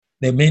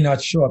They may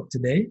not show up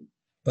today,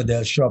 but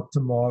they'll show up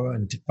tomorrow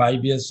and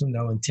 5 years from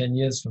now and 10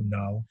 years from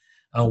now.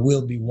 And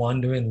we'll be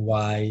wondering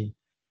why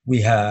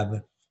we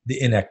have the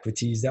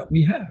inequities that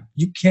we have.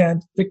 You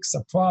can't fix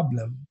a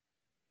problem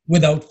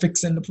without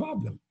fixing the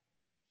problem.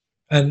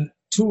 And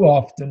too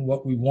often,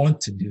 what we want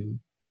to do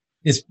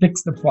is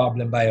fix the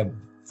problem by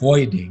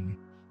avoiding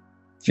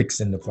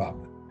fixing the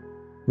problem,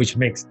 which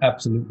makes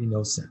absolutely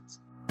no sense.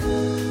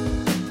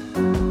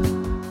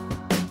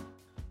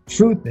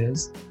 Truth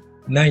is,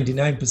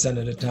 99%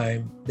 of the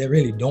time, they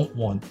really don't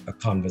want a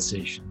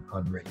conversation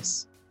on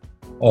race.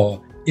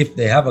 Or if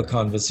they have a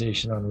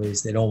conversation on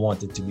race, they don't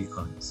want it to be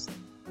honest.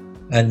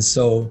 And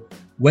so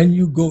when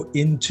you go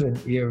into an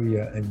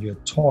area and you're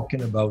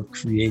talking about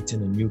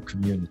creating a new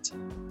community,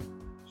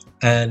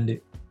 and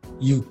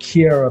you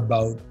care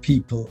about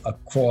people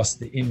across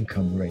the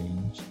income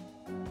range,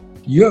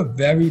 you're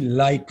very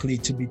likely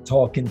to be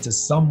talking to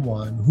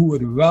someone who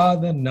would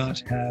rather not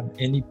have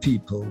any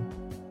people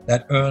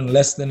that earn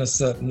less than a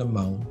certain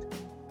amount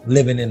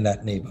living in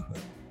that neighborhood.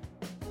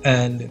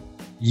 And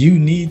you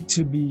need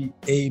to be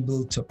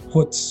able to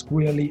put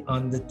squarely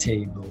on the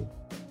table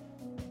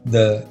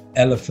the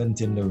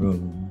elephant in the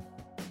room,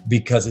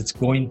 because it's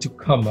going to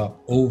come up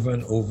over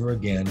and over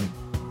again.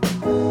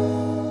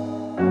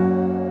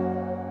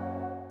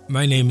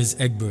 My name is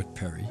Egbert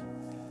Perry.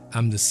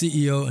 I'm the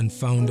CEO and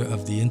founder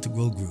of The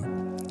Integral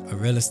Group, a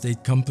real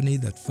estate company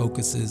that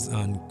focuses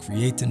on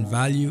creating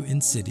value in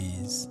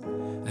cities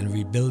and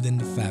rebuilding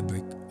the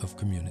fabric of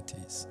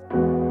communities.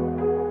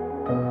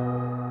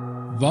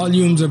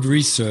 Volumes of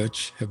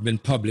research have been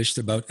published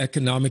about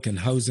economic and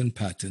housing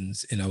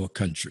patterns in our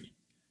country.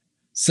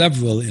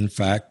 Several, in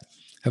fact,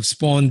 have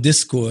spawned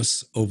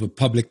discourse over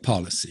public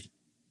policy.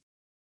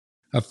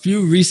 A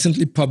few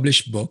recently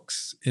published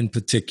books, in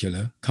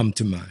particular, come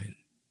to mind: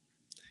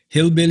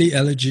 Hillbilly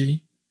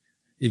Elegy,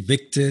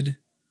 Evicted,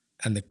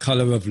 and The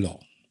Color of Law.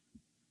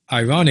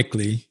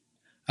 Ironically,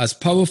 as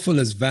powerful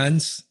as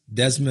Vance,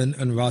 Desmond,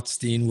 and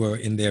Rothstein were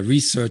in their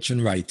research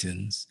and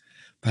writings,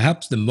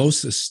 perhaps the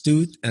most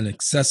astute and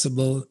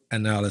accessible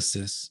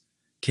analysis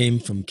came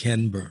from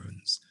Ken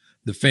Burns,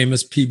 the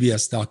famous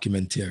PBS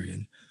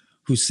documentarian,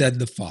 who said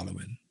the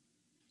following: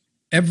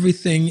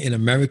 "Everything in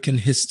American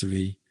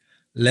history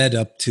led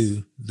up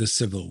to the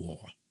Civil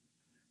War,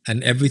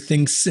 and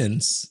everything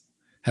since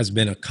has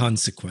been a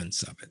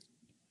consequence of it."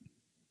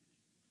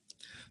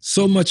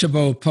 So much of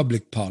our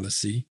public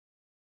policy,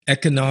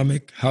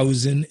 economic,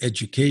 housing,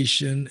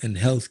 education, and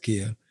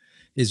healthcare,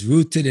 is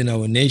rooted in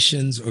our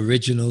nation's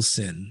original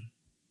sin.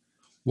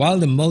 While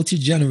the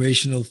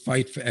multi-generational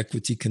fight for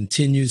equity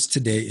continues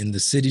today in the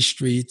city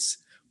streets,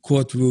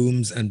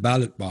 courtrooms, and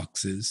ballot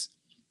boxes,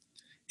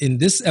 in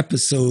this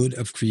episode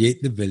of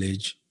Create the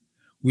Village,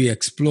 we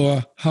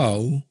explore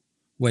how,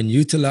 when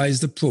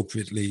utilized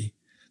appropriately,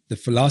 the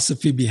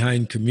philosophy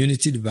behind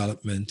community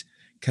development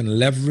can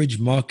leverage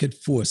market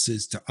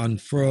forces to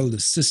unfurl the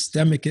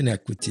systemic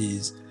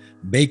inequities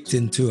baked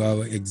into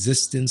our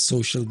existing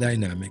social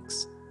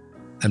dynamics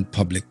and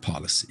public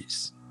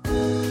policies.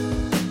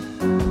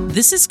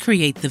 This is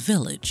Create the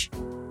Village,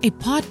 a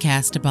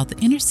podcast about the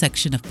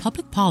intersection of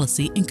public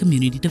policy and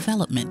community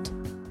development.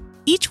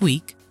 Each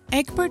week,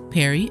 Egbert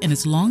Perry and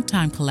his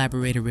longtime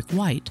collaborator Rick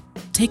White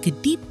take a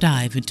deep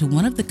dive into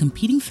one of the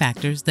competing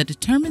factors that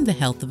determine the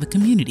health of a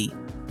community.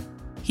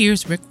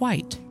 Here's Rick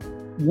White.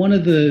 One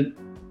of the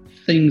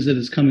things that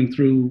is coming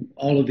through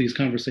all of these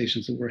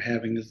conversations that we're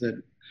having is that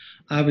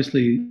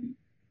obviously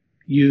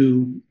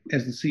you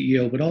as the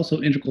CEO, but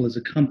also Integral as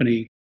a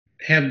company,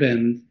 have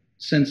been,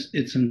 since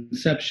its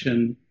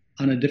inception,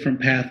 on a different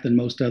path than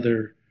most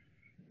other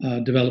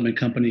development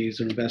companies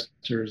or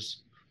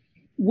investors.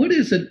 What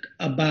is it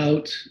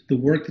about the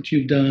work that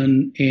you've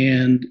done,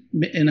 and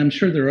I'm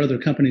sure there are other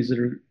companies that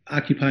are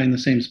occupying the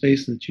same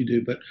space that you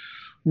do, but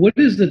what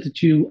is it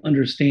that you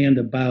understand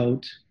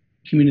about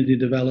community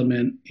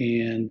development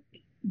and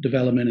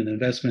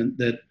investment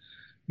that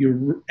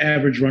your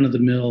average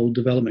run-of-the-mill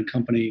development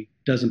company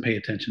doesn't pay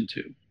attention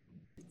to?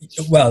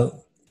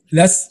 Well,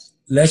 let's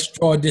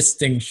draw a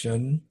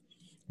distinction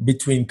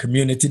between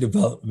community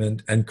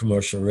development and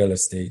commercial real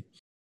estate.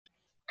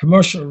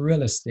 Commercial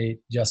real estate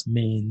just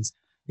means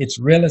it's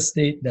real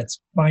estate that's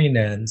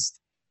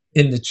financed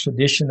in the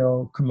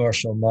traditional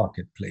commercial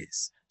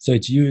marketplace. So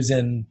it's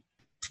using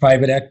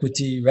private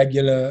equity,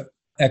 regular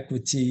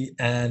equity,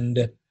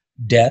 and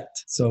debt,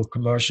 so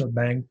commercial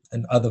bank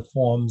and other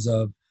forms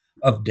of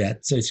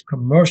debt. So it's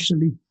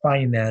commercially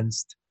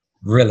financed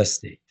real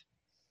estate.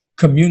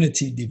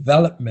 Community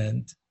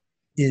development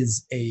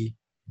is a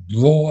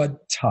broad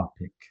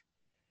topic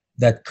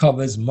that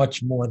covers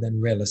much more than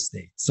real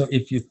estate. So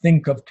if you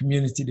think of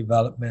community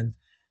development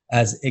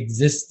as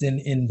existing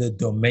in the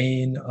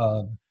domain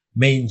of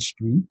Main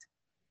Street,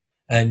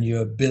 and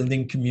you're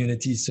building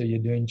communities, so you're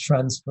doing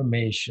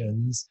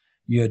transformations,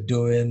 you're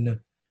doing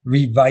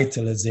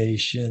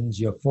revitalizations,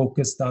 you're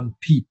focused on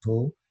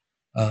people.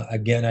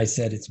 Again, I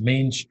said it's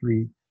Main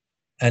Street,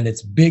 and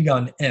it's big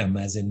on M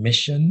as in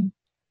mission,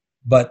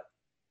 but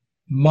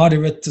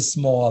moderate to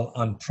small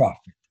on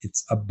profit.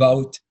 It's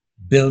about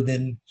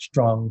building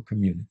strong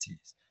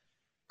communities.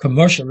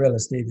 Commercial real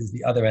estate is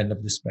the other end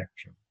of the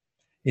spectrum.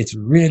 It's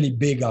really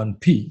big on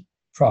P,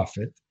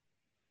 profit,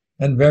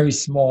 and very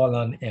small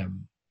on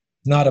M.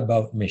 It's not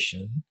about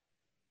mission.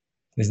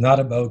 It's not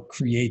about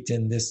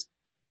creating this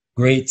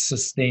great,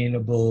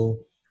 sustainable,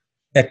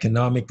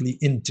 economically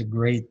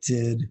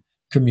integrated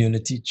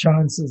community.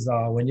 Chances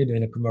are when you're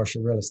doing a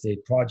commercial real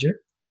estate project,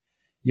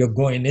 you're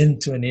going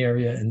into an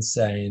area and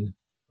saying,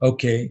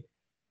 okay,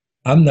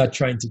 I'm not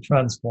trying to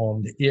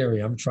transform the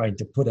area. I'm trying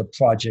to put a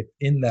project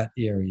in that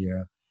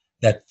area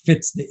that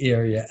fits the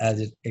area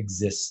as it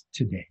exists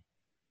today.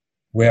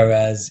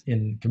 Whereas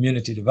in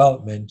community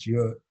development,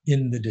 you're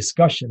in the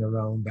discussion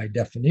around, by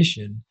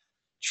definition,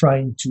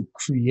 trying to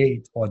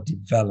create or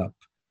develop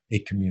a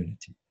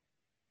community.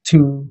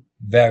 Two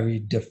very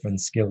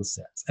different skill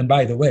sets. And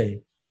by the way,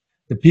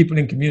 the people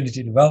in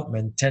community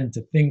development tend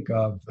to think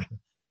of,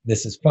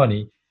 this is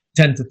funny,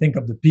 tend to think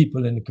of the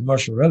people in the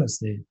commercial real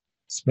estate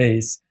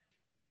space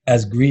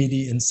as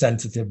greedy,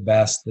 insensitive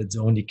bastards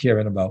only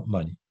caring about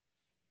money.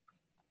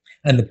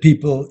 And the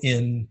people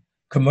in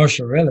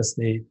commercial real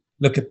estate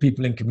look at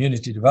people in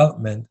community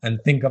development and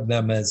think of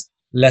them as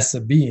lesser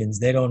beings.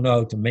 They don't know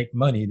how to make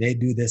money. They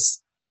do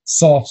this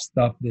soft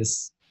stuff,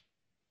 this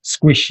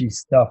squishy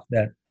stuff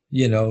that,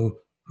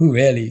 who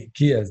really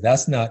cares?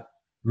 That's not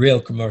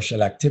real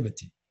commercial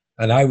activity.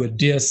 And I would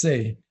dare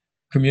say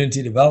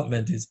community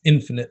development is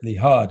infinitely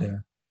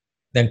harder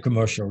than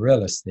commercial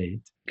real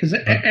estate. Because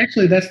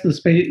actually that's the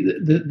space,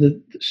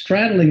 the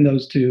straddling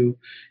those two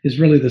is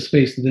really the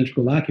space that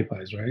Integral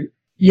occupies, right?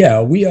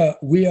 Yeah, we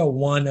are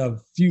one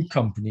of few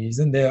companies,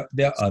 and there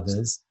are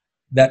others,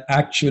 that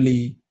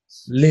actually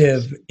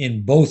live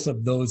in both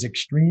of those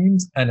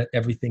extremes and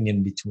everything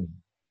in between.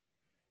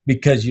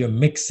 Because you're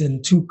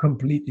mixing two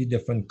completely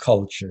different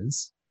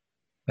cultures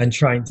and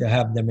trying to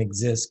have them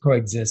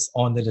coexist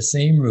under the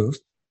same roof.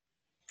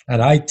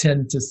 And I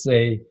tend to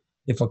say,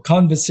 if a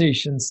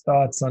conversation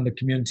starts on the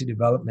community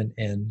development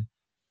end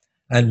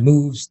and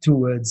moves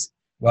towards,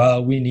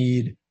 well, we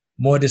need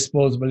more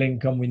disposable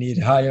income, we need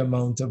higher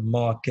amount of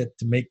market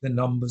to make the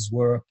numbers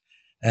work,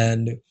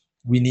 and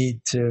we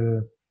need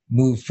to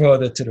move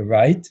further to the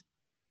right,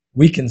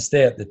 we can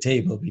stay at the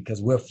table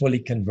because we're fully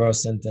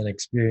conversant and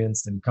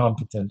experienced and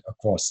competent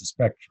across the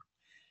spectrum.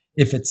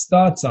 If it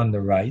starts on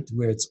the right,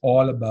 where it's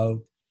all about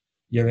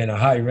you're in a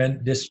high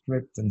rent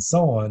district and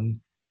so on,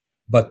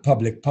 but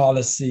public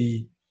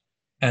policy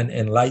and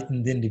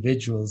enlightened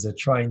individuals are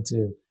trying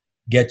to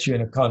get you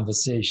in a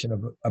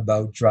conversation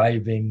about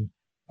driving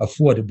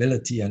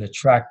affordability and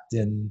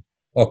attracting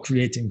or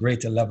creating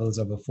greater levels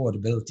of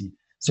affordability.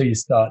 So you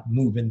start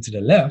moving to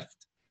the left,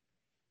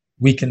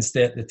 we can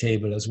stay at the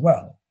table as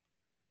well.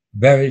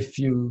 Very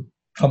few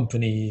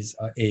companies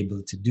are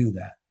able to do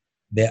that.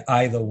 They're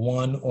either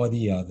one or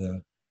the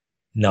other,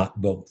 not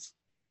both.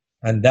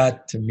 And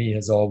that to me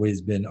has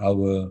always been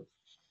our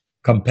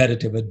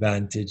competitive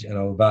advantage and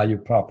our value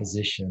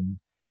proposition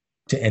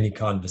to any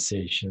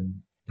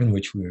conversation in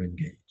which we're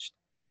engaged.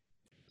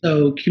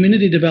 So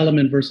community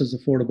development versus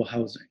affordable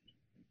housing.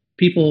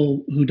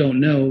 People who don't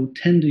know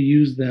tend to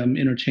use them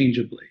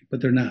interchangeably,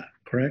 but they're not,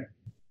 correct?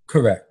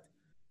 Correct.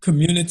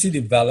 Community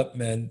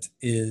development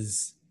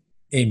is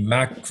a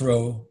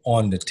macro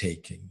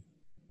undertaking.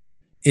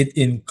 It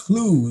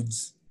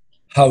includes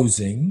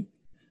housing,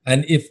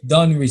 and if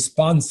done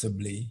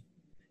responsibly,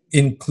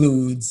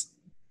 includes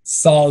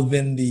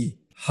solving the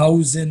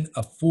housing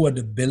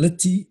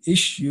affordability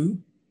issue,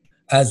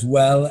 as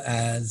well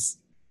as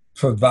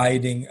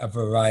providing a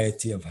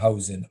variety of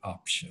housing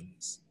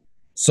options.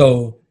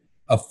 So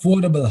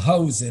affordable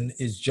housing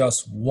is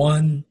just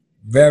one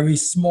very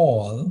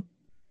small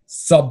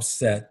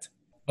subset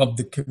of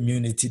the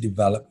community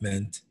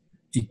development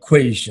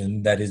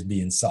equation that is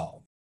being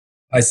solved.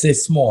 I say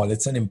small,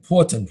 it's an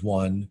important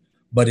one,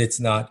 but it's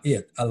not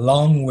it.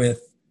 Along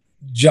with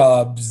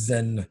jobs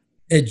and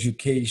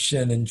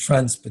education and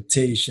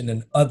transportation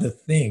and other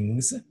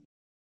things,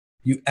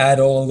 you add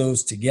all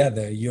those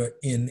together, you're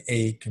in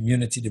a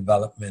community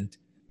development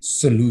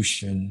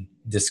solution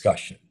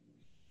discussion.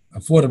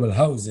 Affordable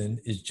housing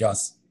is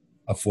just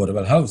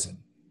affordable housing.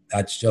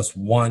 That's just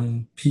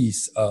one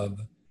piece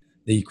of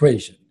the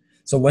equation.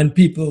 So when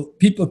people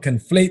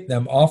conflate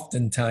them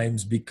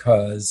oftentimes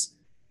because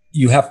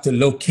you have to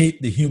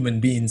locate the human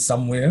being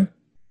somewhere,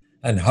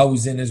 and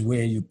housing is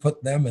where you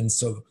put them. And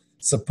so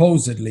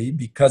supposedly,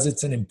 because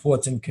it's an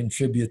important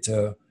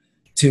contributor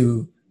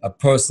to a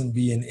person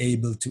being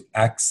able to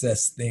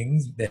access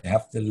things, they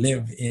have to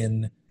live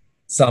in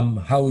some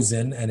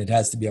housing and it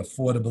has to be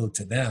affordable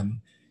to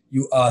them.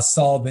 You are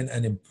solving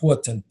an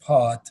important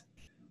part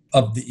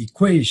of the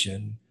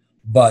equation,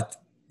 but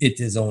it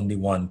is only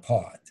one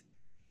part.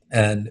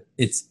 And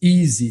it's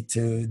easy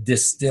to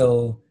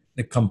distill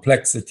the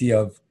complexity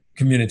of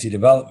community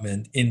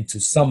development into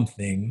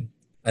something.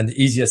 And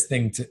the easiest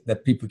thing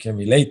that people can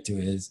relate to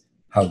is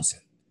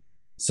housing.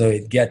 So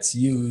it gets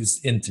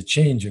used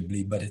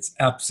interchangeably, but it's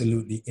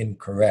absolutely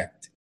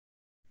incorrect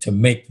to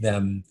make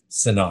them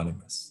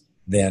synonymous.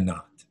 They're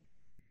not.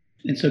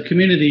 And so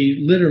community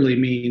literally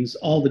means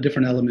all the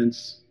different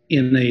elements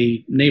in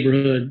a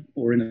neighborhood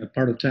or in a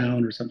part of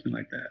town or something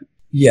like that.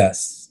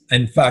 Yes.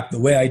 In fact, the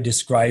way I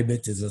describe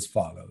it is as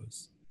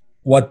follows.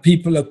 What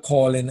people are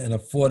calling an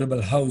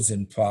affordable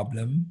housing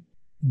problem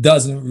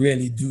doesn't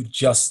really do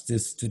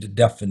justice to the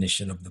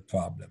definition of the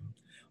problem.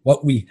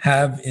 What we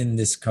have in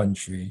this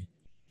country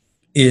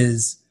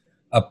is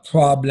a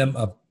problem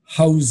of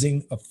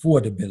housing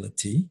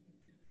affordability,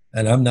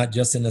 and I'm not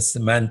just in a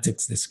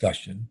semantics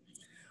discussion.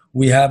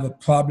 We have a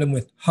problem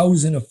with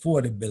housing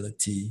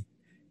affordability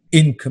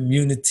in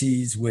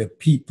communities where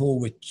people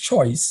with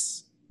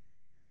choice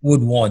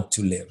would want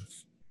to live.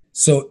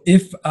 So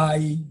if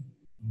I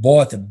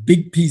bought a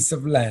big piece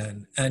of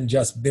land and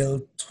just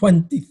built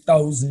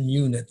 20,000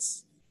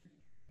 units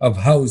of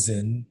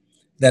housing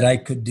that I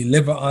could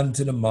deliver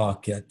onto the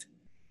market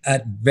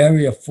at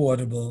very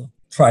affordable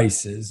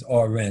prices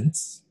or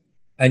rents,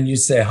 and you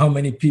say, how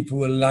many people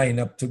will line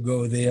up to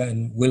go there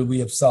and will we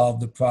have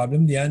solved the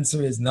problem? The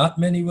answer is not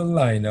many will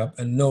line up,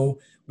 and no,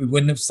 we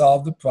wouldn't have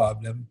solved the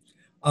problem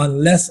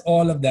unless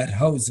all of that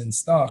housing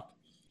stock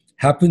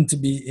happened to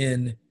be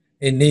in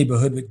a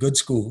neighborhood with good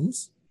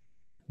schools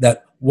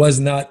that was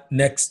not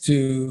next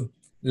to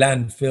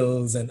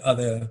landfills and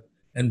other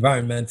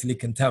environmentally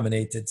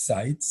contaminated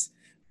sites,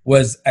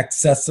 was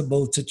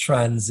accessible to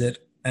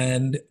transit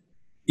and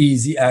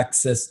easy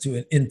access to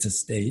an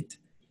interstate,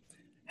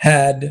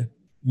 had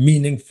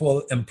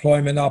meaningful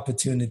employment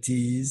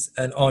opportunities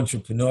and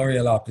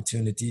entrepreneurial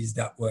opportunities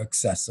that were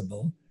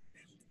accessible,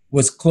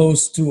 was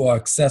close to or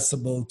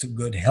accessible to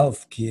good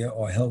healthcare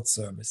or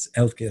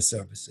healthcare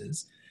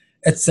services,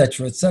 et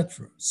cetera, et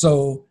cetera.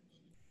 So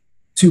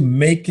to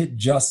make it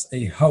just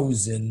a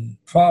housing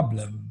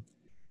problem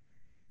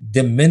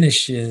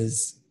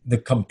diminishes the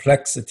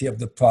complexity of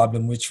the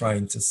problem we're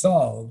trying to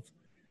solve,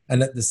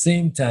 and at the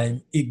same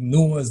time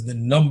ignores the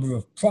number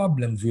of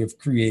problems we have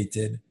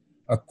created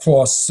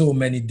across so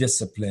many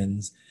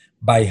disciplines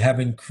by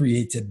having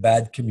created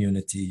bad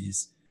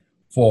communities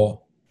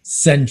for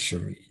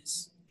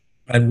centuries.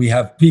 And we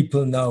have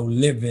people now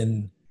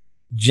living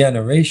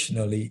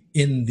generationally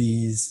in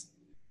these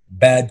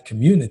bad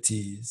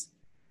communities.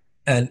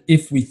 And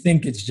if we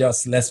think it's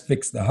just let's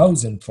fix the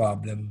housing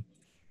problem,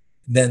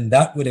 then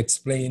that would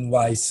explain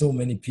why so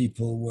many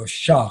people were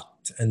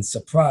shocked and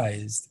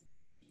surprised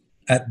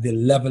at the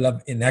level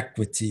of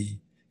inequity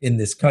in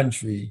this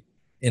country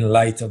in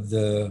light of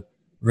the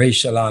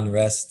racial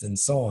unrest and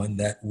so on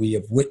that we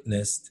have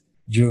witnessed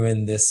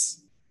during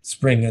this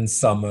spring and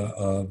summer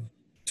of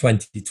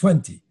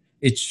 2020.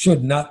 It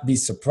should not be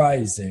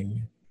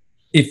surprising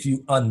if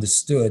you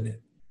understood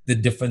the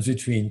difference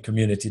between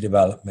community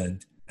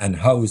development and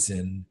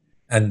housing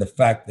and the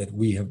fact that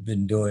we have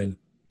been doing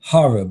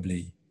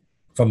horribly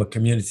from a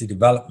community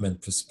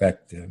development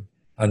perspective,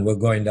 and we're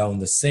going down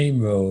the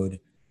same road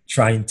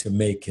trying to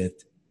make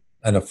it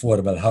an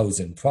affordable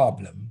housing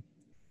problem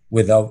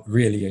without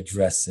really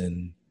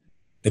addressing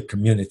the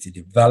community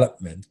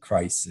development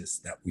crisis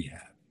that we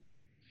have.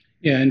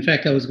 Yeah, in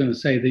fact, I was going to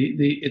say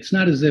it's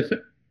not as if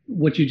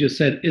what you just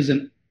said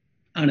isn't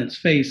on its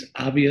face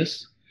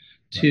obvious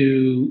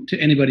to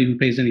anybody who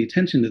pays any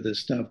attention to this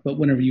stuff, but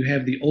whenever you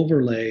have the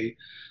overlay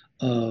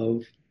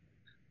of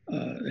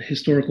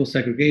historical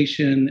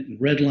segregation and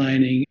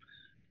redlining,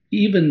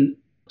 even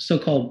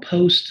so-called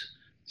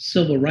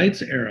post-civil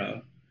rights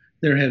era,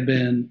 there have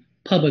been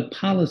public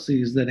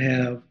policies that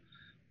have,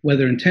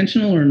 whether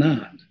intentional or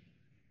not,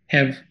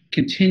 have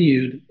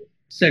continued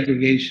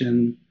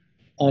segregation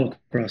all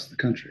across the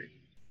country.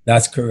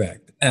 That's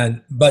correct.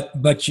 And but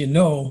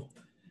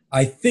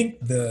I think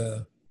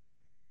the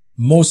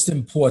most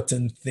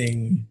important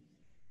thing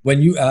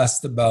when you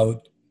asked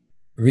about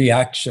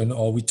reaction,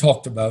 or we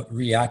talked about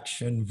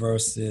reaction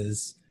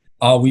versus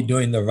are we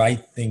doing the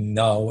right thing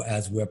now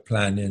as we're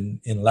planning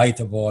in light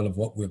of all of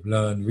what we've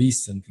learned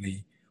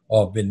recently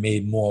or been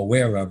made more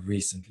aware of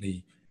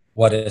recently,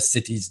 what are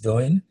cities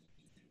doing?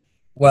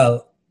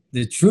 Well,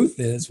 the truth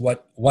is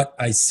what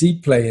I see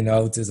playing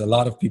out is a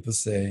lot of people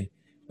say,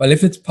 well,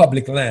 if it's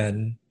public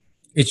land,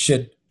 it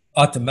should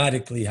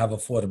automatically have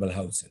affordable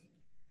housing.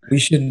 We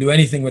shouldn't do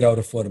anything without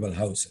affordable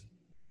housing.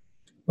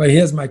 Well,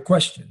 here's my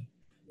question.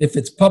 If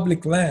it's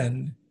public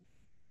land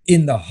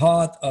in the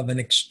heart of an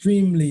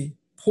extremely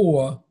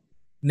poor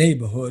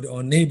neighborhood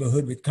or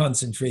neighborhood with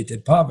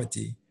concentrated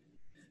poverty,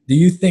 do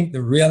you think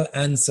the real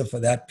answer for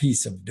that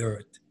piece of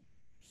dirt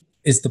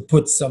is to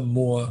put some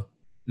more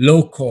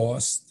low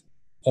cost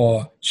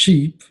or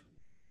cheap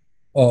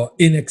or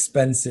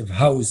inexpensive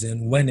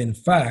housing when in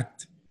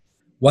fact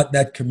what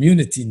that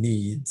community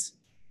needs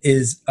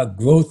is a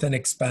growth and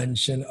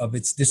expansion of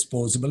its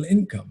disposable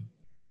income?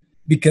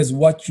 Because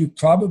what you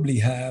probably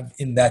have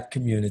in that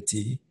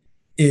community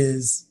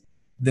is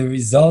the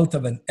result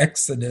of an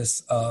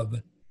exodus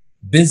of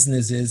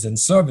businesses and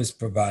service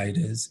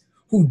providers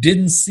who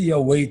didn't see a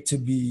way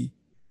to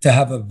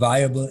have a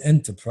viable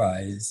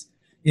enterprise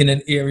in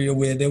an area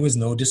where there was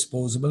no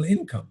disposable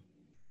income.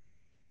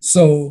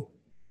 So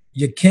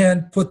you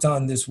can't put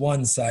on this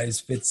one size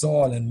fits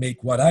all and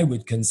make what I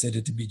would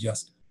consider to be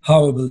just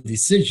horrible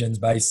decisions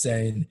by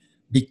saying,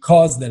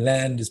 because the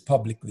land is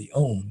publicly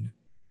owned,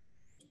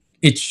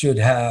 it should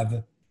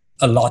have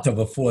a lot of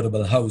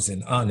affordable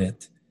housing on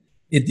it.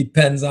 It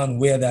depends on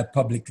where that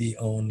publicly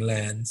owned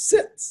land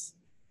sits.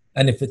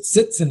 And if it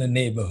sits in a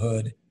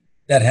neighborhood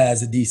that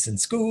has a decent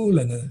school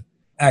and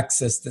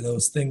access to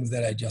those things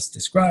that I just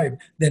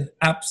described, then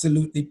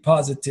absolutely,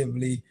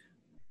 positively,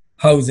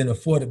 housing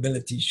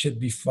affordability should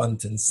be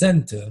front and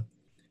center,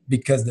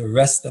 because the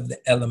rest of the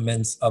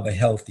elements of a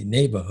healthy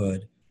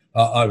neighborhood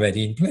are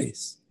already in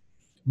place.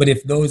 But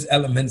if those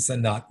elements are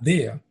not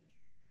there,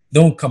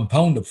 don't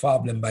compound the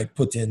problem by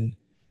putting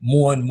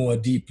more and more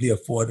deeply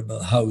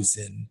affordable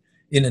housing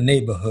in a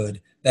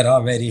neighborhood that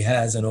already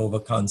has an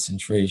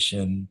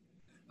overconcentration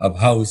of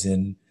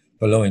housing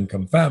for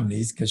low-income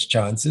families, because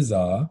chances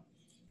are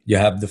you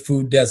have the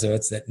food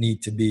deserts that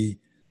need to be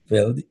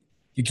filled.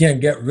 You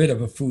can't get rid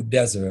of a food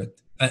desert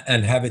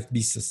and have it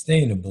be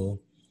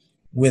sustainable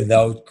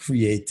without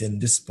creating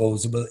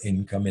disposable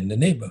income in the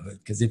neighborhood.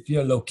 Because if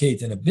you're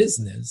locating a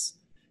business,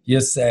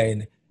 you're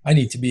saying, I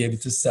need to be able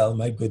to sell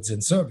my goods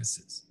and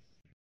services.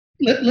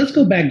 Let's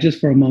go back just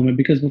for a moment,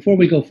 because before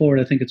we go forward,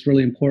 I think it's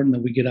really important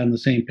that we get on the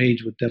same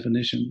page with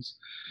definitions.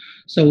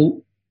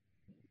 So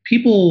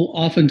people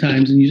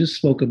oftentimes, and you just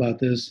spoke about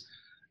this,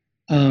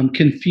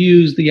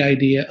 confuse the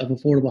idea of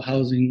affordable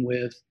housing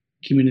with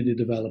community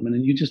development.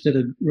 And you just did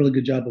a really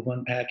good job of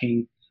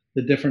unpacking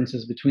the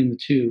differences between the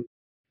two.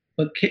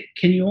 But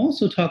can you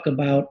also talk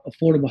about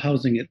affordable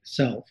housing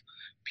itself?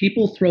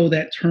 People throw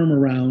that term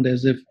around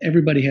as if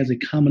everybody has a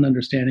common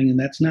understanding, and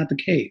that's not the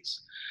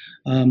case.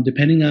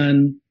 Depending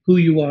on who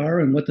you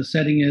are and what the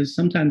setting is,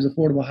 sometimes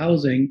affordable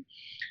housing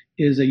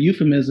is a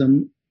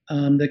euphemism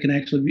that can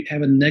actually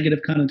have a negative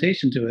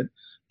connotation to it.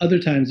 Other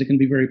times it can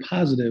be very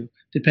positive,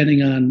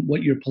 depending on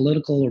what your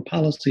political or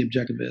policy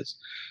objective is.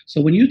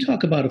 So when you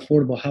talk about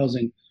affordable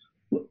housing,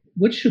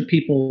 what's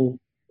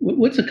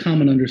a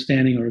common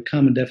understanding or a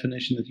common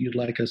definition that you'd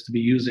like us to be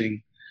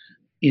using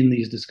in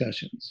these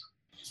discussions?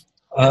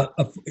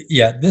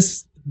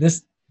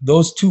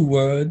 Those two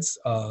words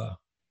are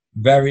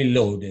very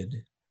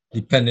loaded,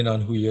 depending on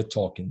who you're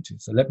talking to.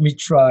 So let me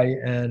try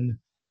and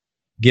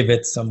give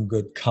it some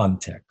good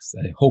context.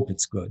 I hope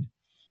it's good.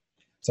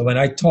 So when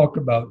I talk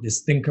about this,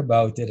 think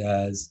about it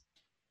as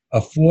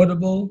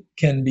affordable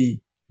can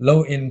be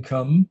low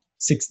income,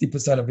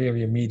 60% of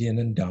area median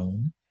and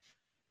down.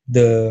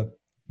 The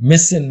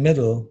missing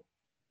middle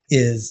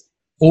is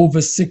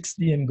over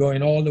 60 and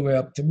going all the way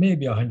up to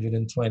maybe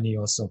 120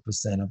 or so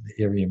percent of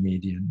the area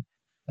median.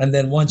 And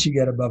then once you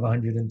get above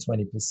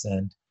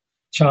 120%,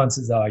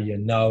 chances are you're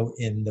now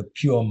in the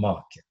pure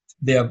market.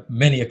 There are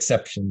many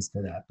exceptions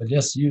to that, but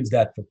just use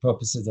that for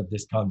purposes of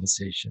this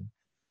conversation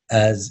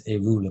as a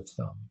rule of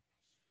thumb.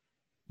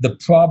 The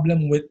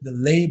problem with the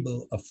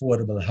label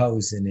affordable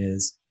housing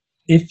is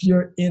if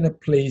you're in a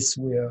place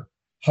where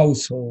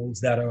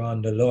households that are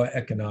on the lower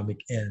economic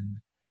end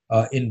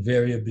are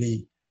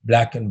invariably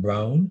Black and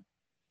brown,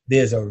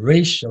 there's a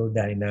racial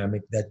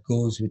dynamic that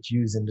goes with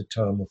using the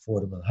term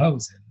affordable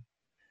housing.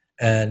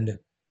 And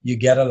you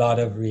get a lot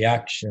of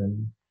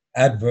reaction,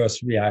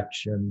 adverse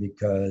reaction,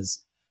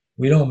 because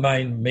we don't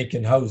mind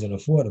making housing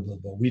affordable,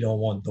 but we don't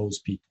want those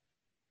people.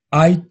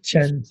 I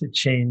tend to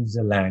change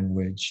the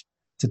language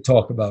to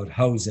talk about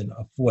housing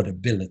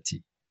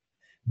affordability,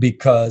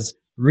 because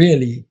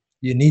really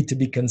you need to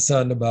be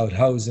concerned about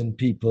housing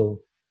people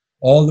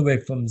all the way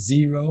from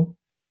 0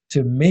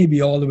 to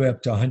maybe all the way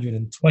up to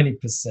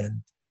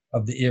 120%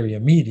 of the area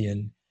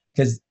median,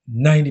 because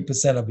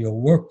 90% of your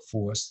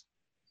workforce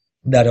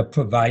that are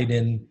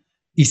providing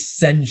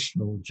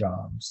essential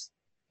jobs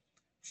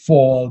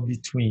fall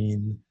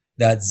between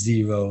that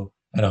 0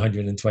 and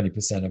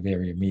 120% of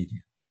area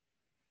median.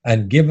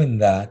 And given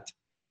that,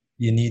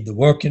 you need the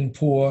working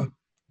poor,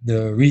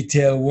 the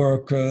retail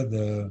worker,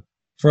 the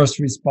first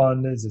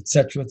responders, et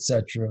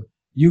cetera,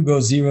 you go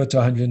 0 to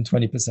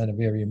 120% of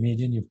area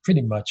median, you've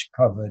pretty much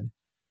covered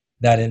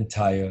that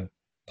entire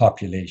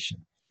population.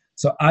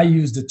 So I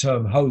use the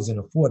term housing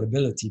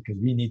affordability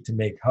because we need to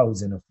make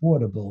housing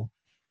affordable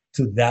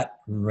to that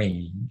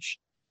range.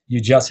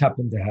 You just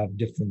happen to have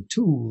different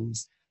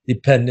tools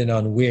depending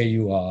on where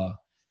you are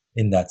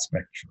in that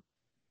spectrum.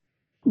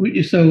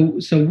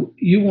 So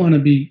you want to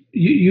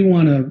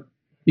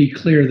be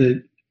clear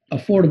that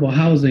affordable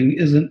housing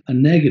isn't a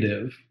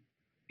negative.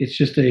 It's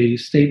just a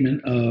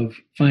statement of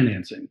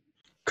financing.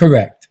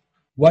 Correct.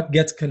 What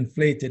gets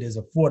conflated is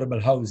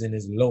affordable housing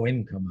is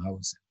low-income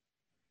housing.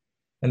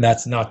 And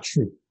that's not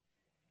true.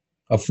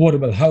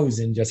 Affordable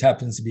housing just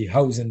happens to be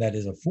housing that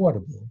is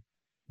affordable.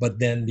 But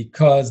then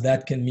because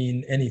that can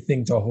mean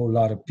anything to a whole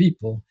lot of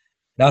people,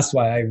 that's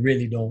why I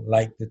really don't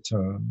like the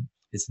term.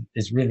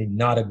 It's really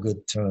not a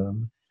good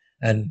term.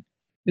 And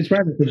it's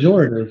rather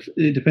pejorative,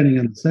 depending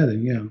on the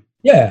setting, yeah.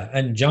 Yeah,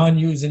 and John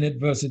using it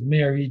versus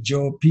Mary,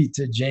 Joe,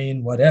 Peter,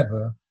 Jane,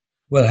 whatever,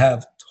 will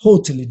have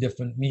totally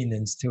different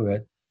meanings to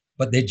it,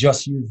 but they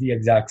just use the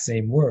exact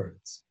same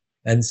words.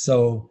 And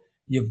so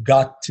you've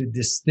got to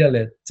distill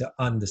it to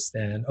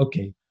understand,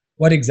 okay,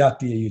 what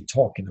exactly are you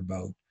talking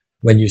about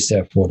when you say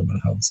affordable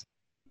housing?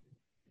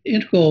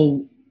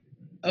 Integral,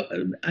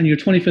 on your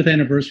 25th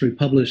anniversary,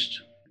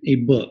 published a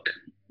book.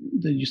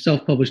 You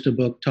self-published a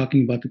book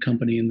talking about the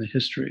company and the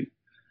history.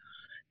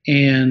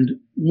 And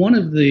one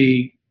of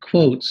the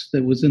quotes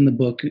that was in the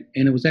book,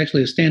 and it was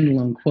actually a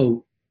standalone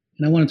quote,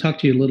 and I want to talk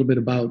to you a little bit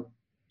about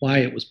why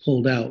it was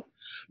pulled out.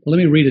 But let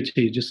me read it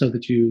to you just so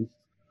that you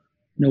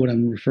know what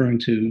I'm referring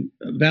to.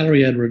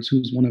 Valerie Edwards,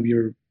 who's one of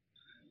your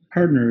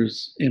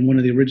partners and one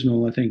of the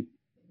original, I think,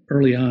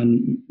 early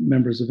on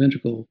members of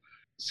Integral,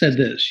 said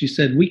this. She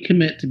said, we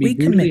commit to be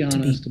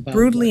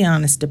brutally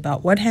honest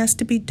about what has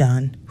to be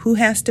done, who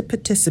has to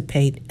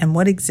participate, and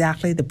what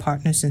exactly the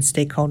partners and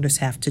stakeholders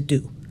have to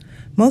do.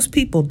 Most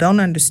people don't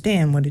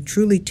understand what it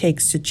truly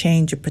takes to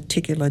change a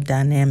particular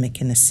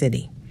dynamic in a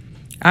city.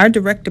 Our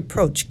direct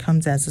approach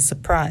comes as a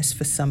surprise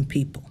for some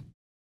people.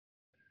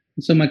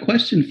 So my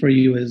question for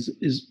you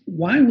is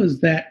why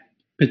was that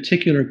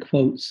particular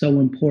quote so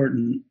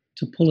important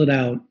to pull it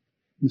out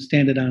and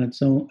stand it on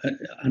its own,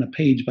 on a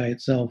page by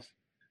itself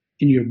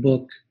in your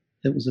book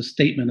that was a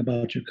statement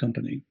about your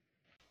company?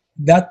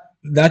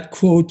 That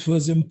quote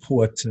was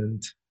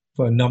important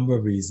for a number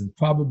of reasons.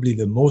 Probably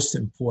the most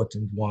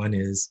important one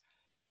is,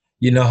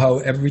 you know how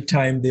every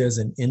time there's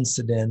an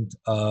incident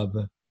of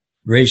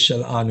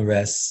racial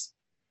unrest,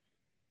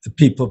 the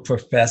people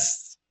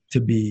profess to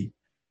be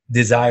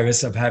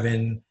desirous of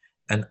having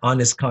an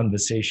honest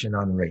conversation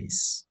on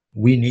race.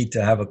 We need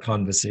to have a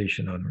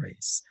conversation on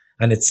race.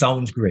 And it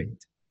sounds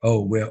great.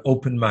 Oh, we're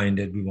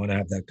open-minded. We want to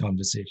have that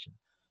conversation.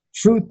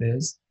 Truth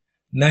is,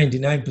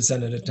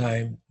 99% of the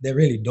time, they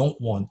really don't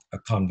want a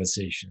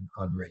conversation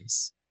on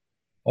race.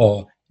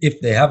 Or if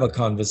they have a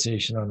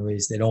conversation on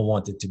race, they don't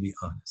want it to be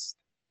honest.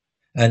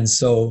 And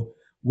so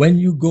when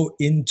you go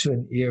into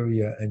an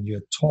area and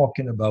you're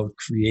talking about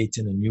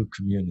creating a new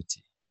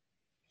community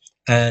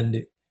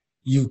and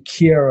you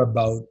care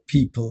about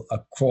people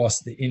across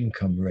the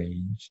income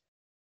range,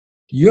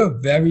 you're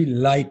very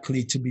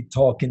likely to be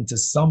talking to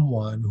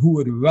someone who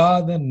would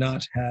rather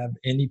not have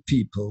any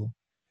people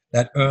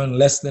that earn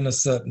less than a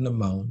certain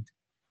amount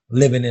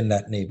living in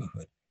that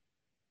neighborhood.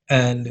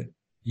 And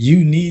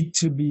you need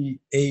to be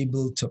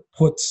able to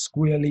put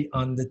squarely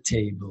on the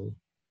table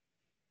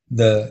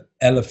the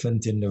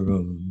elephant in the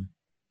room,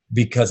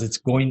 because it's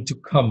going to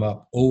come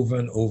up over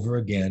and over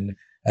again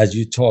as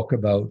you talk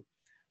about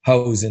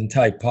housing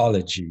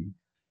typology,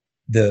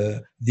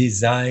 the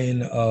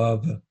design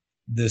of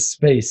the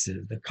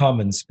spaces, the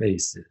common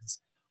spaces,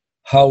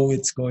 how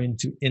it's going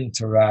to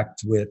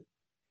interact with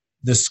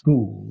the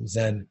schools,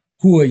 and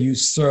who are you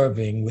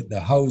serving with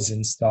the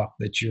housing stock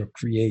that you're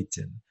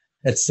creating,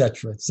 et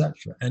cetera, et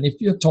cetera. And if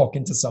you're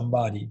talking to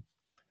somebody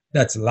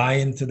that's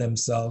lying to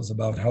themselves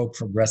about how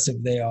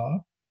progressive they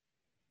are,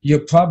 you're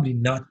probably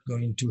not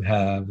going to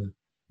have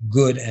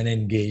good and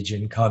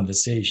engaging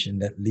conversation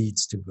that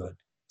leads to good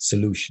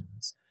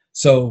solutions.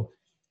 So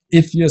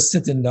if you're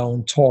sitting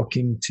down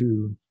talking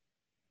to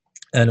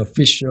an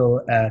official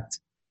at,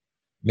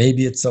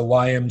 maybe it's a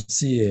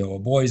YMCA or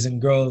Boys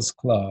and Girls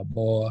Club,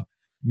 or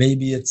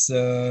maybe it's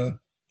a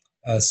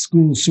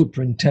school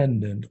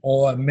superintendent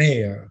or a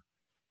mayor,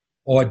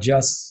 or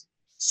just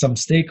some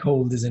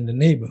stakeholders in the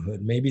neighborhood,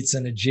 maybe it's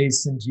an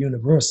adjacent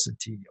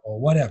university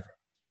or whatever,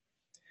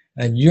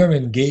 and you're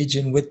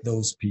engaging with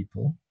those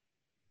people,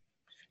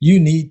 you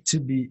need to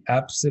be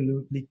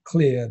absolutely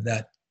clear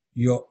that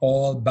you're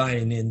all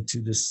buying into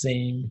the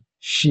same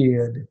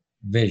shared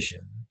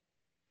vision.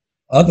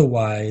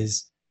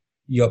 Otherwise,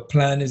 your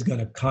plan is going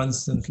to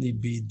constantly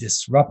be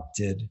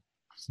disrupted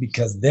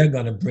because they're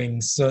going to bring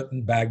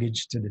certain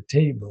baggage to the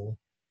table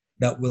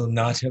that will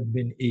not have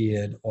been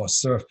aired or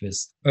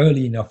surfaced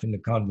early enough in the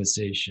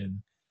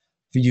conversation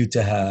for you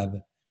to have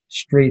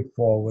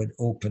straightforward,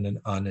 open, and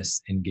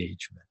honest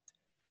engagement.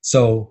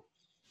 So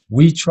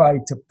we try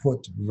to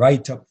put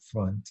right up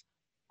front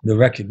the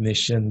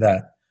recognition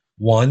that,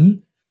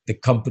 one, the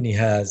country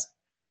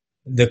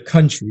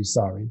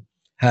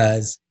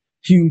has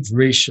huge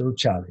racial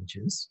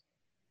challenges.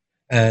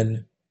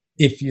 And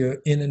if you're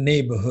in a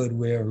neighborhood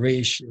where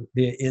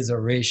there is a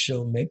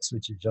racial mix,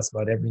 which is just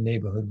about every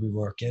neighborhood we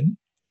work in,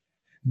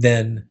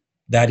 then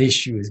that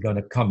issue is going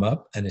to come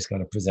up and it's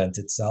going to present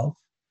itself,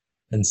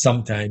 and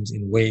sometimes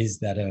in ways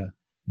that are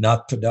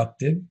not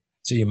productive.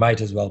 So you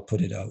might as well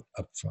put it out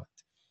up front.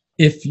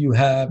 If you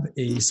have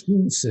a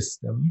school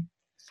system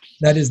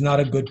that is not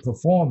a good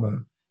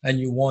performer and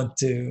you want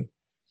to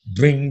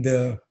bring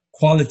the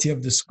quality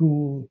of the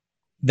school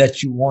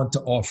that you want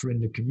to offer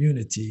in the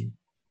community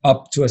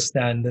up to a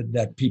standard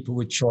that people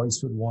with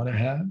choice would want to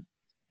have,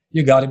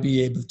 you got to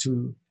be able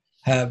to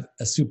have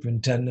a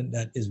superintendent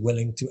that is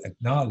willing to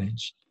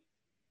acknowledge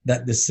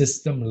that the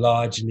system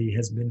largely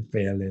has been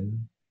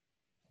failing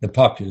the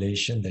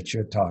population that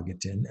you're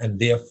targeting, and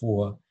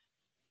therefore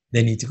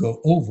they need to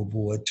go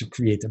overboard to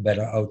create a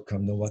better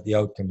outcome than what the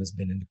outcome has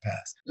been in the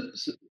past.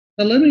 So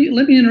let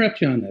me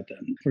interrupt you on that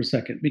then for a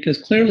second,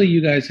 because clearly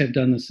you guys have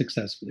done this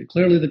successfully.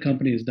 Clearly the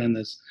company has done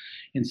this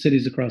in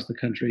cities across the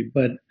country.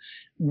 But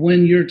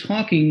when you're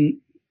talking,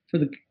 for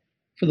the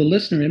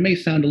listener, it may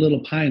sound a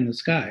little pie in the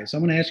sky. So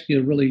I'm going to ask you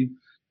a really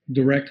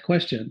direct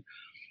question.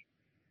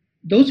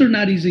 those are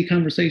not easy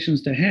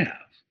conversations to have.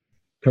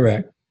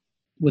 Correct.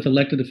 With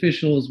elected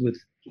officials, with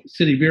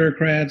city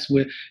bureaucrats,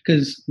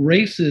 because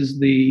race is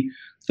the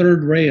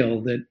third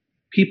rail that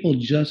people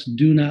just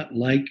do not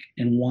like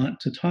and want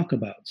to talk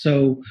about.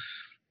 So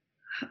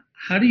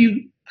how do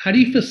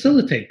you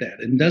facilitate that?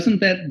 And doesn't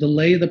that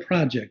delay the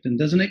project? And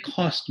doesn't it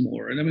cost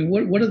more? And I mean,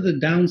 what are the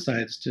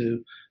downsides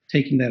to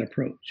taking that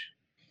approach?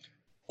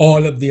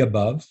 All of the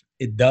above.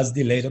 It does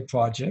delay the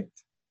project.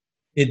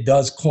 It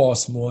does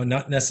cost more,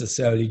 not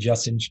necessarily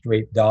just in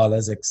straight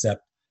dollars,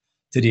 except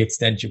to the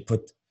extent you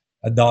put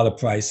a dollar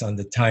price on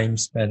the time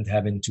spent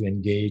having to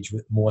engage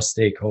with more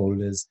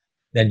stakeholders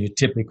than you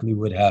typically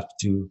would have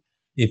to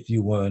if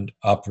you weren't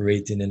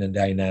operating in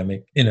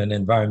an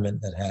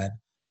environment that had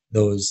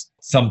those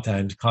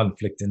sometimes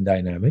conflicting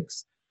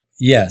dynamics.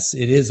 Yes,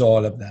 it is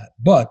all of that.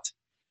 But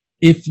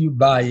if you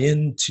buy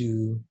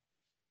into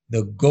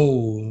the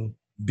goal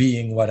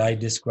being what I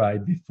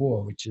described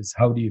before, which is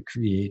how do you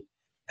create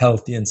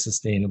healthy and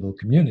sustainable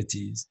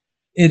communities,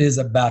 it is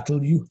a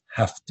battle you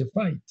have to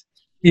fight.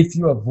 If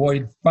you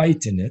avoid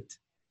fighting it,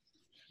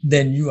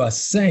 then you are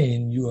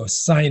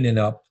signing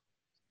up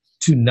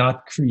to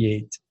not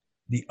create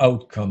the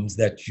outcomes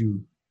that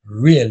you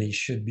really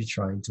should be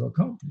trying to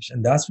accomplish.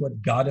 And that's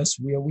what got us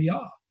where we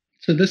are.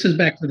 So this is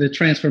back to the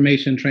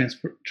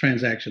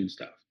transaction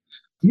stuff.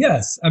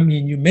 Yes. I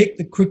mean, you make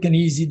the quick and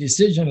easy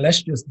decision,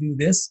 let's just do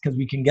this because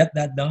we can get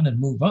that done and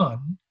move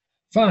on.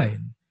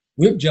 Fine.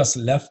 We've just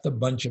left a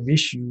bunch of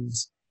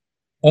issues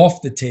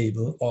off the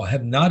table or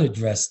have not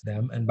addressed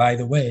them. And by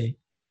the way,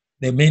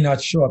 they may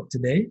not show up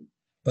today,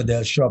 but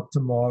they'll show up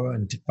tomorrow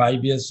and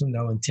 5 years from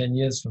now and 10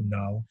 years from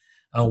now.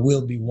 And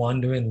we'll be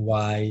wondering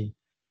why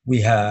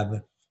we have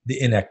the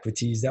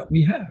inequities that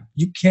we have.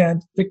 You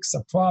can't fix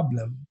a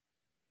problem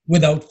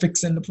without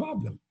fixing the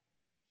problem.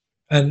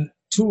 And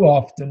too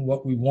often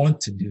what we want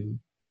to do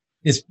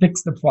is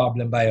fix the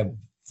problem by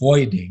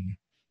avoiding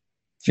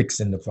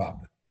fixing the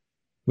problem,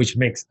 which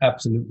makes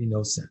absolutely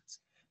no sense.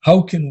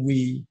 How can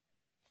we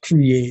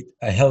create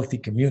a healthy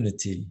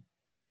community,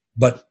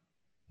 but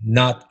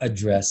not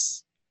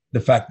address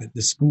the fact that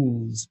the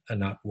schools are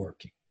not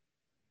working,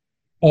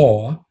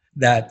 or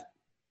that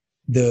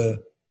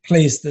the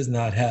place is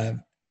not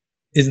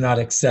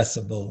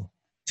accessible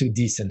to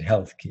decent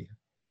health care,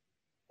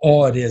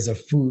 or there's a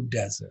food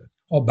desert,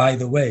 or by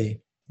the way,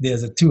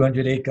 there's a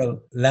 200-acre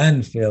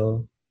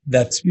landfill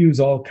that spews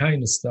all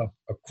kinds of stuff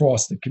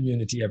across the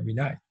community every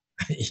night.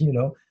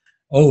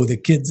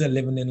 The kids are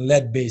living in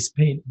lead-based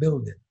paint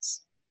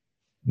buildings.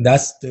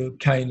 That's the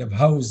kind of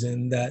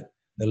housing that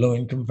the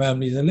low-income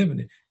families are living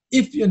in.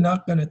 If you're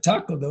not going to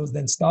tackle those,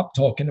 then stop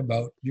talking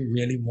about you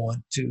really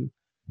want to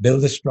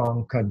build a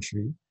strong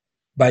country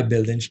by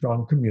building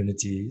strong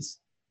communities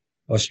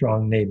or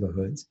strong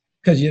neighborhoods,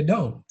 because you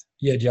don't.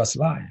 You're just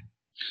lying.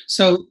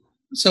 So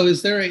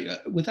is there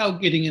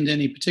without getting into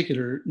any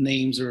particular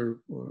names or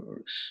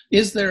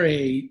is there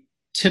a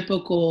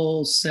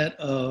typical set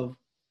of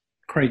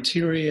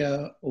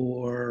criteria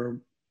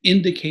or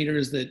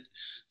indicators that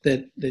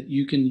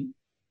you can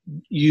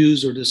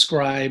use or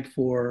describe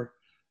for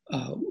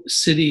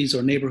cities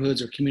or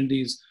neighborhoods or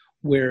communities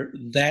where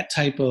that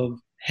type of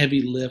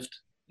heavy lift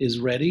is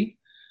ready?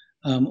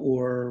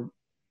 Or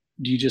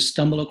do you just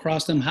stumble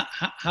across them?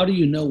 How do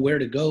you know where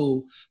to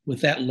go with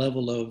that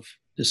level of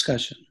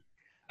discussion?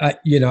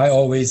 I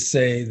always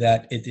say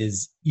that it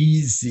is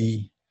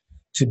easy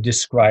to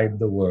describe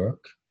the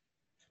work,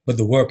 but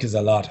the work is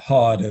a lot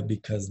harder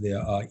because there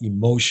are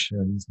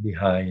emotions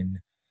behind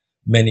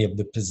many of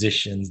the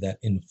positions that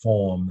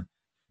inform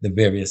the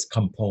various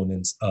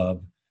components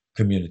of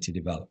community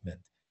development.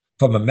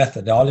 From a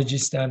methodology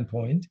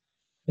standpoint,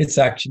 it's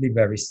actually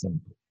very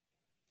simple.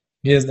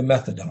 Here's the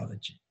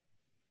methodology.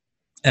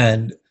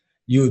 And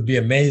you would be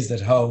amazed at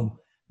how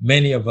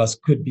many of us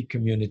could be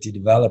community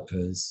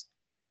developers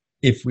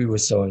if we were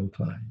so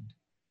inclined.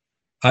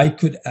 I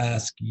could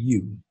ask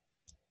you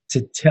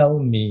to tell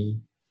me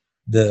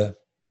the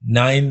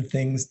 9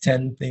 things,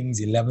 10 things,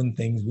 11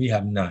 things, we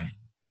have 9,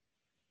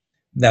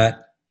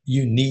 that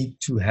you need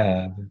to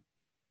have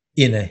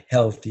in a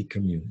healthy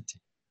community.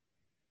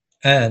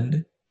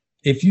 And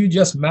if you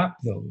just map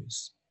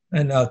those,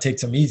 and I'll take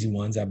some easy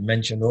ones I've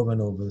mentioned over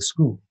and over, the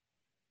school.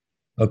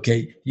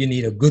 Okay, you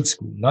need a good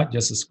school, not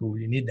just a school,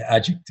 you need the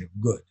adjective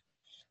good.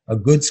 A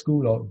good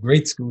school or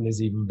great school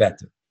is even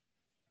better.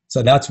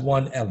 So that's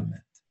one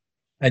element.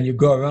 And you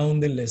go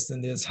around the list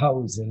and there's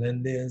housing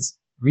and there's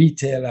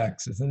retail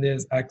access and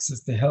there's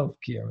access to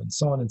healthcare and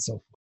so on and so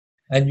forth.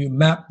 And you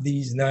map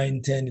these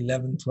 9, 10,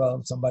 11,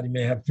 12, somebody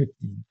may have 15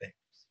 things.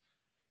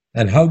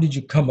 And how did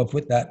you come up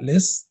with that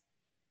list?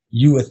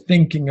 You were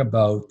thinking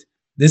about,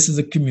 this is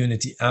a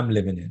community I'm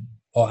living in,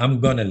 or I'm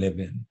going to live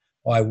in,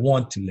 or I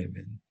want to live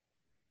in.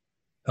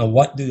 And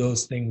what do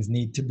those things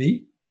need to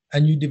be?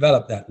 And you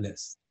develop that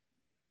list.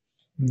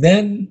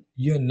 Then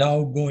you're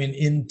now going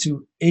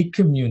into a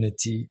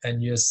community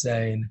and you're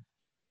saying,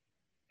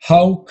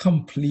 how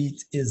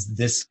complete is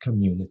this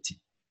community?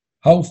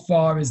 How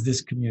far is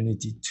this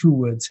community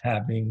towards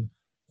having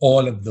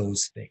all of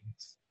those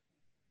things?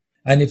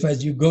 And if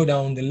as you go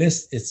down the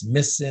list, it's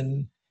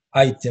missing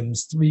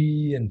items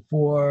 3 and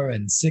 4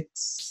 and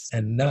 6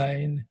 and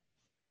 9,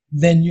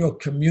 then your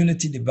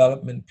community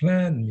development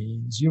plan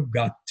means you've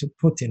got to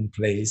put in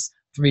place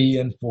 3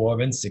 and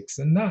 4 and 6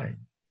 and 9.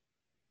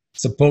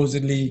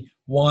 Supposedly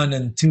 1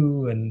 and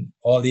 2 and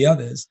all the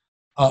others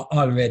are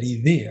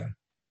already there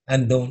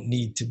and don't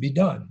need to be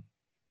done.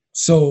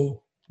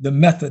 So the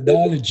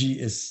methodology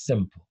is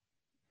simple.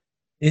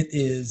 It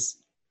is,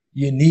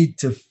 you need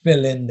to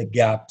fill in the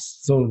gaps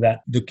so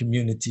that the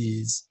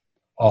communities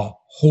are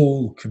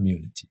whole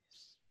communities.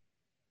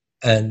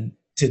 And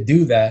to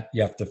do that,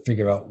 you have to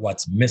figure out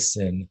what's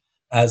missing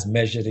as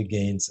measured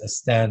against a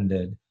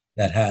standard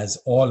that has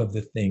all of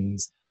the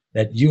things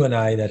that you and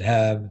I that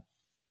have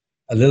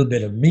a little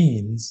bit of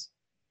means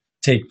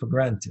take for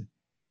granted.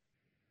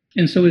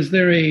 And so is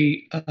there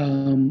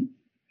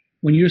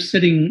when you're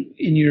sitting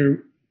in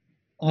your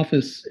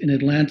office in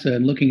Atlanta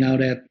and looking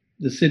out at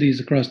the cities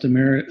across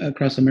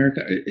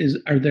America,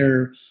 are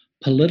there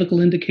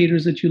political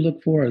indicators that you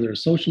look for? Are there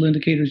social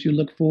indicators you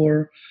look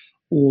for?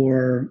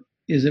 Or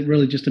is it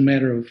really just a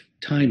matter of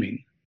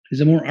timing?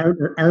 Is it more art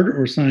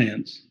or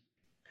science?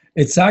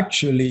 It's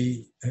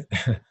actually,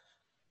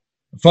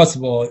 first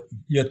of all,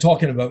 you're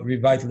talking about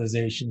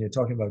revitalization, you're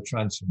talking about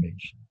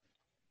transformation.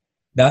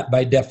 That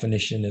by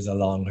definition is a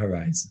long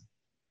horizon.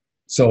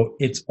 So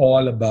it's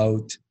all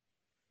about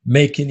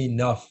making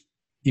enough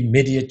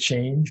immediate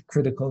change,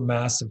 critical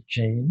mass of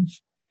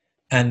change,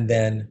 and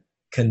then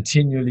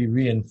continually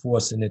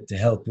reinforcing it to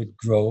help it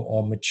grow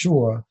or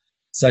mature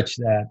such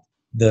that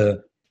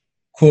the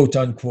quote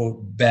unquote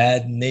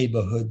bad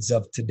neighborhoods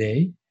of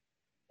today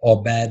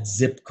or bad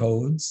zip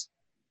codes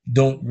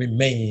don't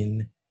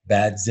remain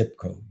bad zip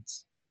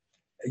codes.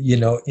 You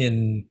know,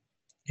 in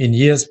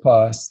years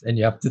past, and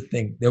you have to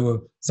think, there were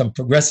some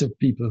progressive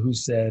people who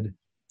said,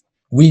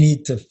 we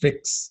need to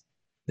fix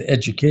the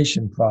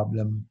education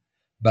problem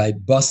by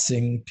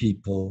busing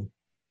people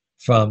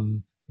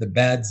from the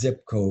bad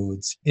zip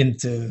codes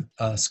into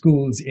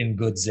schools in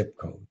good zip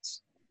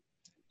codes.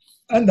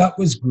 And that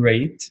was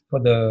great for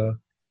the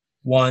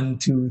 1,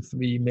 2,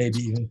 3, maybe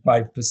even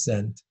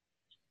 5%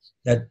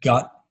 that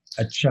got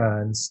a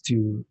chance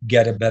to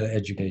get a better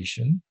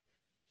education.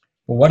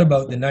 But what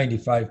about the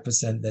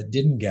 95% that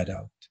didn't get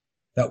out,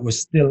 that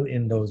was still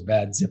in those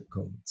bad zip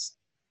codes?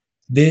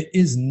 There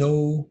is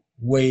no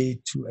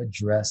way to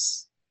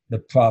address the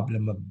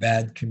problem of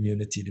bad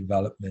community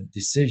development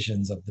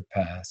decisions of the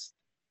past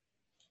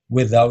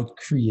without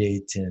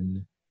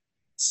creating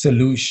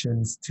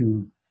solutions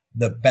to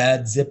the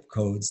bad zip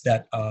codes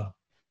that are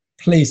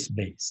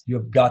place-based.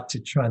 You've got to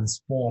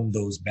transform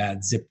those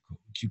bad zip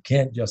codes. You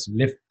can't just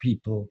lift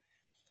people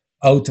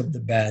out of the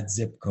bad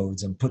zip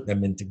codes and put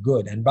them into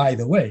good. And by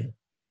the way,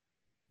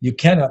 you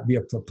cannot be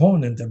a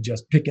proponent of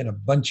just picking a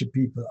bunch of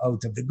people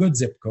out of the good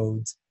zip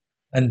codes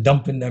and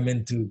dumping them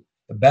into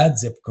the bad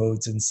zip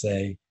codes and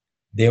say,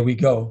 there we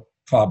go,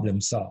 problem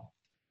solved.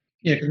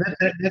 Yeah, because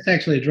that's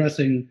actually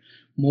addressing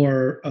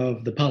more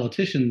of the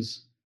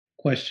politicians'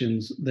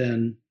 questions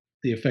than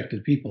the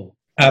affected people.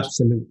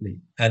 Absolutely.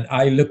 And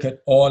I look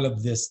at all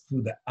of this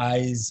through the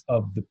eyes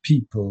of the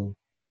people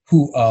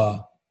who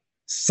are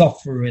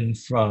suffering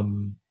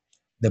from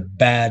the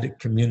bad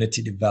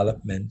community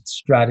development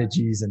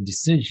strategies and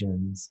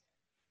decisions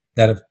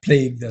that have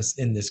plagued us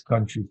in this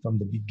country from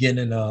the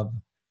beginning of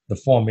the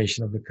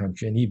formation of the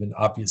country, and even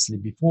obviously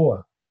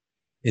before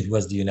it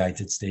was the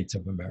United States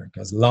of America.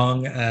 As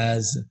long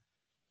as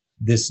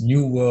this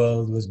new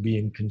world was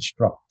being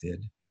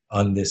constructed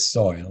on this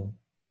soil,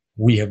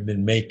 we have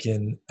been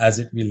making, as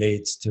it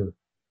relates to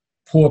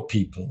poor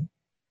people,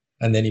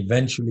 and then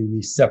eventually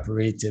we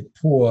separated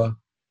poor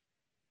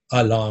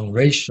along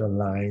racial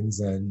lines,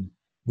 and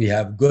we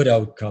have good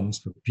outcomes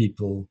for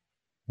people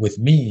with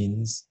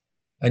means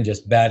and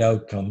just bad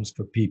outcomes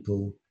for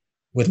people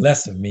with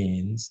lesser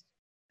means,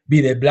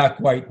 be they black,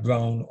 white,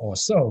 brown, or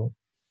so.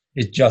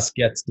 It just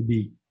gets to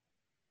be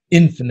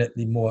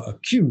infinitely more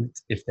acute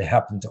if they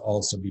happen to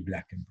also be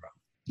black and brown.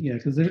 Yeah,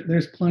 because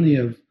there's plenty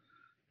of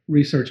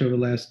research over the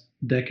last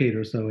decade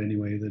or so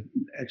anyway that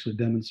actually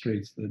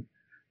demonstrates that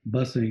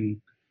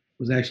busing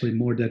was actually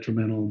more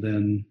detrimental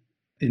than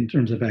in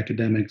terms of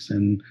academics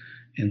and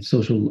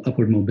social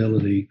upward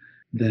mobility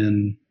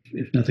than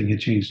if nothing had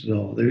changed at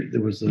all.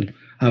 There was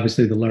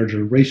obviously the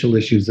larger racial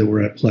issues that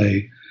were at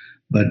play,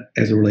 but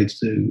as it relates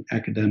to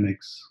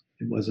academics,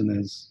 it wasn't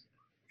as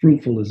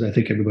fruitful as I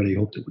think everybody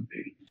hoped it would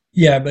be.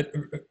 Yeah, but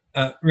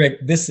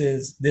Rick,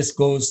 this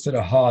goes to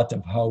the heart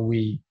of how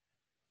we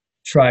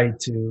try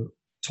to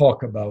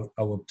talk about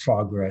our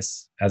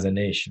progress as a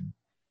nation.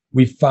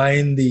 We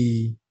find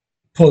the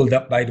pulled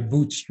up by the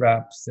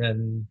bootstraps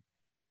and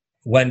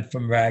went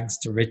from rags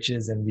to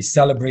riches, and we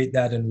celebrate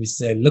that and we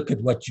say, look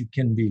at what you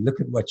can be,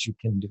 look at what you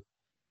can do.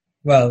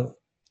 Well,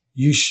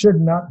 you should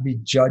not be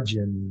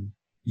judging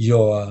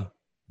your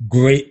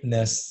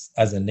greatness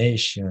as a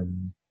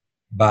nation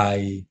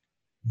by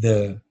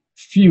the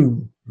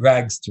few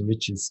rags to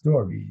riches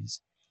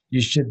stories.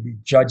 You should be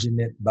judging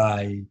it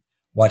by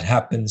what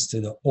happens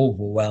to the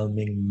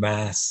overwhelming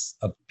mass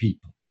of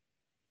people.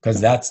 because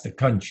that's the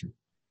country,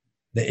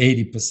 the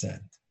 80%,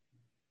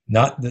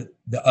 not the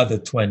other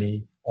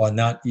 20, or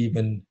not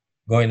even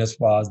going as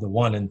far as the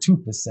 1% and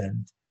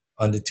 2%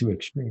 on the two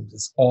extremes.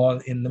 It's all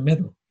in the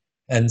middle.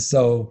 And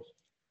so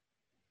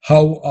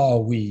how are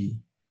we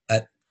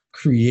at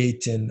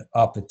creating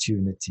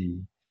opportunity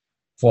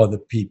for the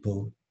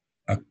people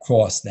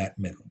across that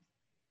middle?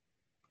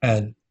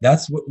 And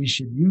that's what we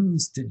should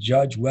use to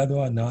judge whether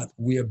or not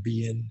we're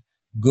being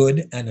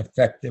good and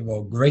effective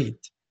or great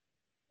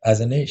as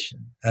a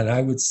nation. And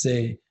I would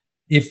say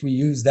if we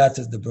use that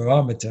as the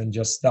barometer and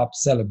just stop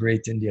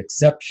celebrating the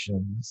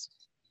exceptions,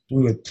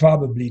 we would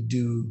probably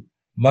do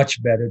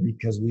much better,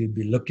 because we'd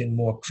be looking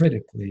more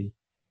critically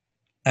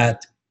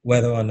at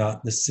whether or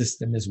not the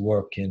system is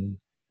working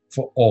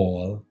for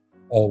all,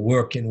 or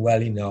working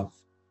well enough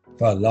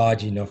for a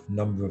large enough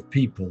number of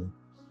people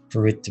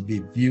for it to be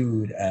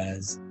viewed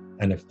as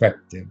an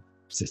effective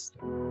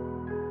system.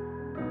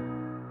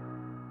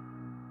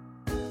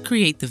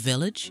 Create the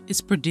Village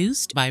is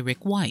produced by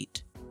Rick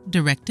White,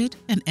 directed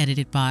and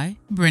edited by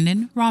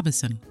Brennan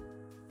Robison.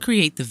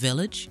 Create the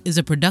Village is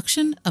a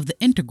production of The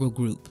Integral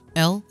Group,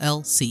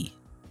 LLC.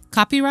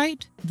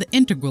 Copyright The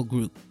Integral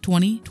Group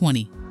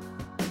 2020.